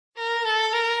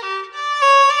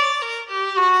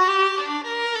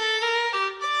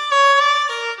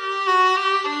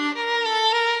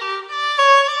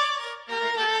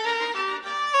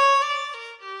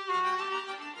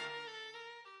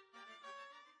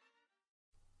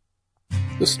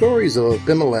The stories of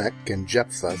Abimelech and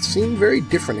Jephthah seem very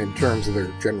different in terms of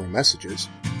their general messages.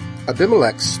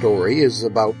 Abimelech's story is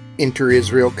about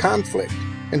inter-Israel conflict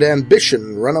and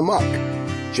ambition run amok.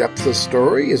 Jephthah's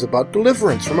story is about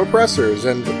deliverance from oppressors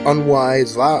and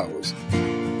unwise vows.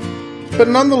 But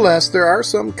nonetheless, there are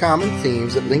some common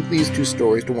themes that link these two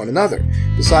stories to one another,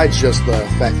 besides just the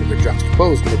fact that they're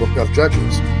juxtaposed in the book of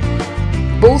Judges.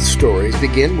 Both stories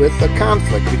begin with a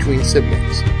conflict between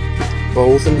siblings.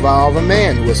 Both involve a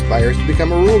man who aspires to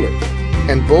become a ruler,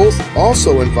 and both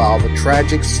also involve a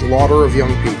tragic slaughter of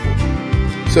young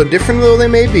people. So different though they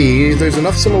may be, there's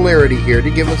enough similarity here to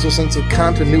give us a sense of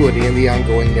continuity in the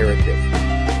ongoing narrative.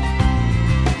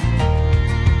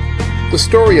 The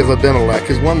story of Abimelech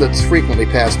is one that's frequently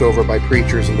passed over by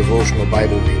preachers and devotional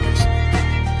Bible readers.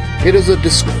 It is a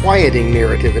disquieting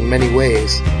narrative in many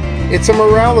ways. It's a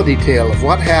morality tale of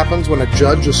what happens when a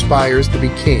judge aspires to be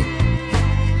king.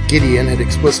 Gideon had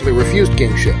explicitly refused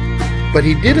kingship, but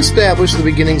he did establish the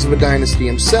beginnings of a dynasty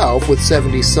himself, with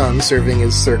 70 sons serving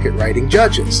as circuit-riding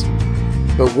judges.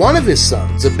 But one of his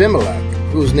sons, Abimelech,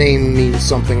 whose name means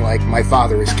something like "my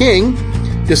father is king,"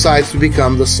 decides to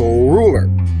become the sole ruler.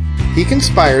 He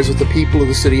conspires with the people of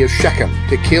the city of Shechem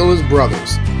to kill his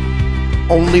brothers.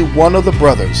 Only one of the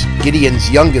brothers, Gideon's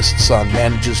youngest son,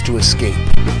 manages to escape.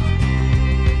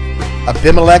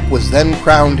 Abimelech was then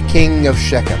crowned king of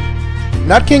Shechem.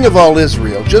 Not king of all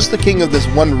Israel, just the king of this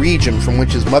one region from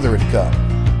which his mother had come.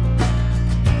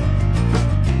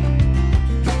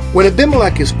 When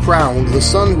Abimelech is crowned, the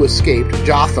son who escaped,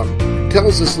 Jotham,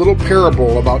 tells this little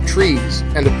parable about trees,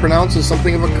 and it pronounces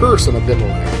something of a curse on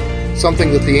Abimelech,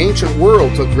 something that the ancient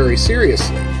world took very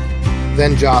seriously.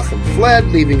 Then Jotham fled,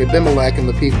 leaving Abimelech and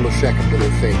the people of Shechem to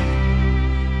their fate.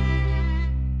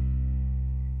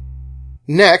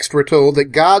 Next, we're told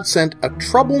that God sent a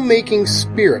troublemaking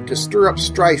spirit to stir up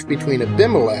strife between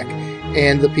Abimelech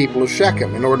and the people of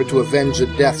Shechem in order to avenge the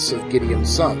deaths of Gideon's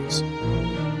sons.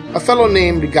 A fellow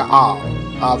named Gaal,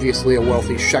 obviously a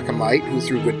wealthy Shechemite who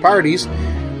threw good parties,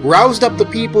 roused up the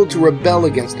people to rebel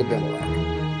against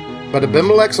Abimelech. But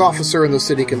Abimelech's officer in the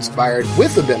city conspired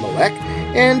with Abimelech,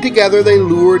 and together they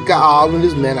lured Gaal and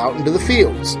his men out into the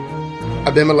fields.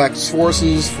 Abimelech's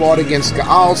forces fought against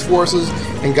Gaal's forces,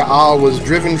 and Gaal was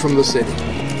driven from the city.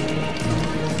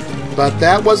 But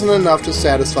that wasn't enough to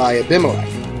satisfy Abimelech.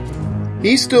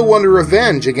 He still wanted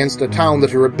revenge against a town that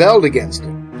had rebelled against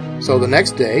him. So the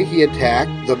next day he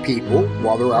attacked the people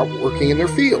while they were out working in their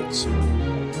fields.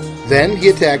 Then he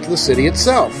attacked the city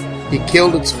itself. He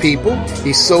killed its people,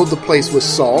 he sowed the place with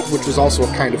salt, which was also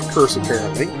a kind of curse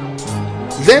apparently.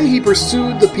 Then he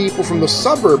pursued the people from the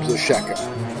suburbs of Shechem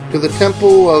to the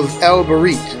temple of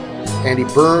El-Berit, and he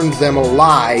burned them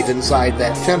alive inside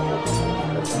that temple.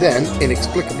 Then,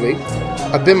 inexplicably,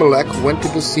 Abimelech went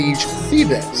to besiege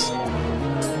Thebes.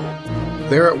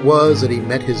 There it was that he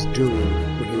met his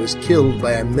doom, when he was killed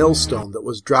by a millstone that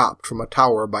was dropped from a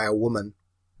tower by a woman.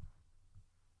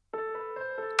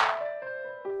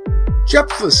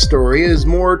 Jephthah's story is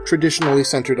more traditionally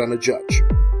centered on a judge.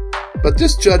 But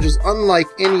this judge is unlike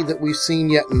any that we've seen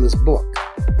yet in this book.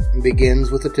 It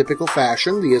begins with the typical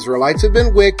fashion. The Israelites have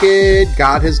been wicked.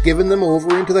 God has given them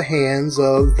over into the hands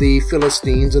of the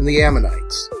Philistines and the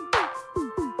Ammonites.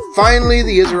 Finally,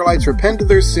 the Israelites repent of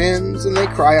their sins and they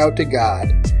cry out to God.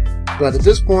 But at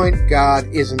this point, God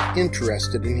isn't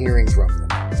interested in hearing from them.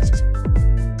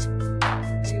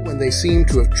 When they seem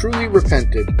to have truly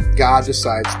repented, God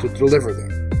decides to deliver them.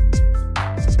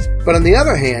 But on the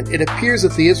other hand, it appears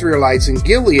that the Israelites in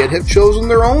Gilead have chosen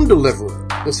their own deliverer,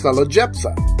 this fellow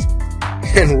Jephthah.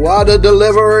 And what a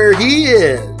deliverer he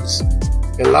is!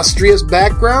 Illustrious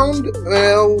background?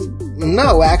 Well,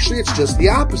 no, actually it's just the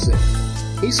opposite.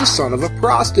 He's the son of a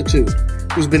prostitute,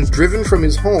 who's been driven from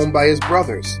his home by his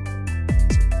brothers.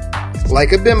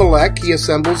 Like Abimelech, he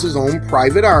assembles his own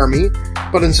private army,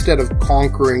 but instead of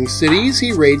conquering cities,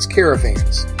 he raids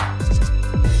caravans.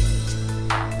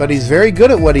 But he's very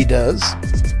good at what he does.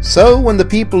 So when the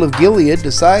people of Gilead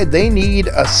decide they need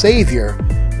a savior,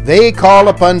 they call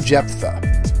upon Jephthah.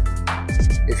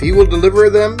 If he will deliver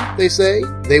them, they say,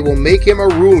 they will make him a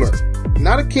ruler.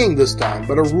 Not a king this time,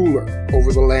 but a ruler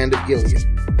over the land of Gilead.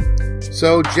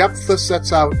 So Jephthah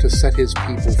sets out to set his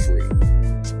people free.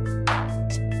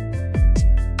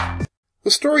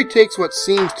 The story takes what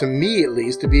seems to me, at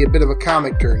least, to be a bit of a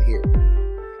comic turn here.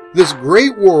 This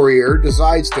great warrior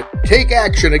decides to take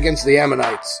action against the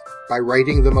Ammonites by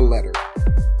writing them a letter.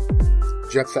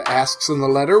 Jephthah asks in the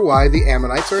letter why the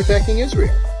Ammonites are attacking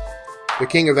Israel. The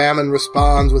king of Ammon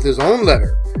responds with his own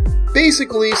letter,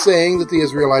 basically saying that the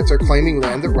Israelites are claiming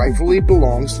land that rightfully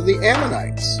belongs to the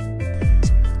Ammonites.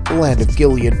 The land of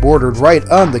Gilead bordered right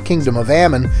on the kingdom of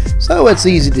Ammon, so it's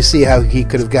easy to see how he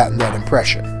could have gotten that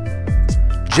impression.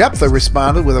 Jephthah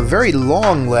responded with a very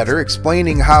long letter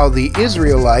explaining how the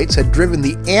Israelites had driven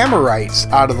the Amorites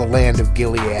out of the land of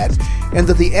Gilead, and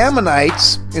that the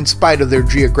Ammonites, in spite of their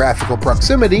geographical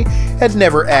proximity, had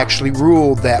never actually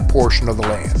ruled that portion of the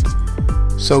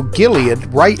land. So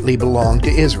Gilead rightly belonged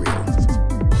to Israel.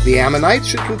 The Ammonites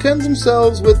should content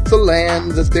themselves with the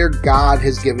land that their God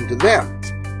has given to them.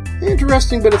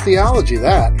 Interesting bit of theology,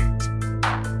 that.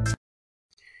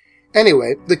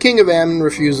 Anyway, the king of Ammon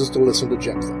refuses to listen to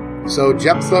Jephthah, so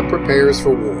Jephthah prepares for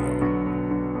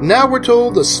war. Now we're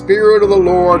told the Spirit of the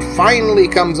Lord finally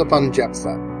comes upon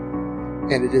Jephthah,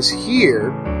 and it is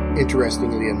here,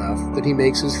 interestingly enough, that he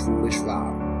makes his foolish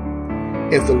vow.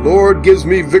 If the Lord gives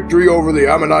me victory over the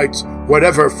Ammonites,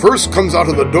 whatever first comes out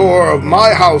of the door of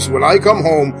my house when I come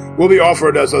home will be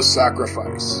offered as a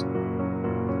sacrifice.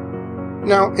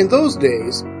 Now, in those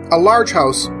days, a large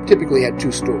house typically had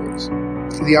 2 stories.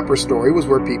 The upper story was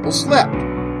where people slept.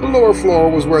 The lower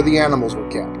floor was where the animals were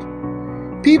kept.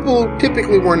 People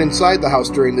typically weren't inside the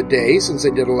house during the day since they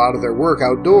did a lot of their work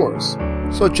outdoors.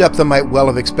 So Jephthah might well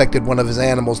have expected one of his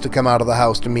animals to come out of the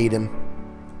house to meet him.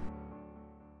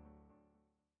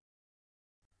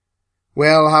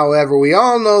 Well, however, we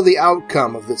all know the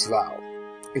outcome of this vow.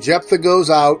 Jephthah goes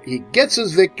out, he gets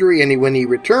his victory, and when he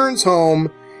returns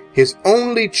home, his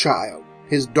only child,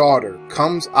 his daughter,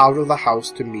 comes out of the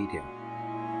house to meet him.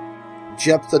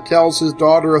 Jephthah tells his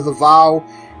daughter of the vow,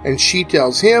 and she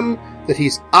tells him that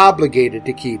he's obligated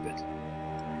to keep it.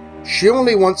 She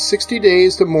only wants 60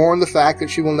 days to mourn the fact that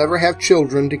she will never have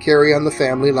children to carry on the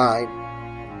family line.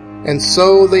 And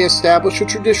so they establish a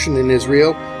tradition in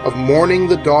Israel of mourning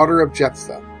the daughter of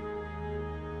Jephthah.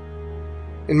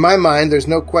 In my mind, there's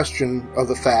no question of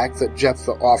the fact that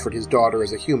Jephthah offered his daughter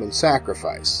as a human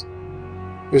sacrifice.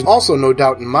 There's also no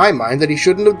doubt in my mind that he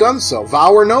shouldn't have done so,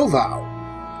 vow or no vow.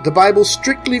 The Bible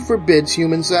strictly forbids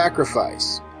human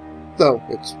sacrifice, though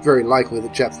it's very likely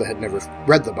that Jephthah had never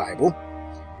read the Bible.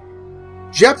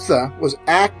 Jephthah was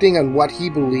acting on what he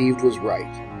believed was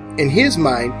right. In his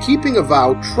mind, keeping a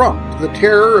vow trumped the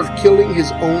terror of killing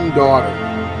his own daughter.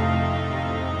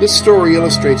 This story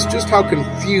illustrates just how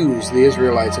confused the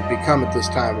Israelites had become at this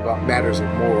time about matters of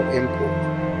moral import.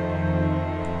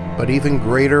 But even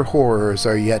greater horrors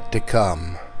are yet to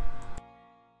come.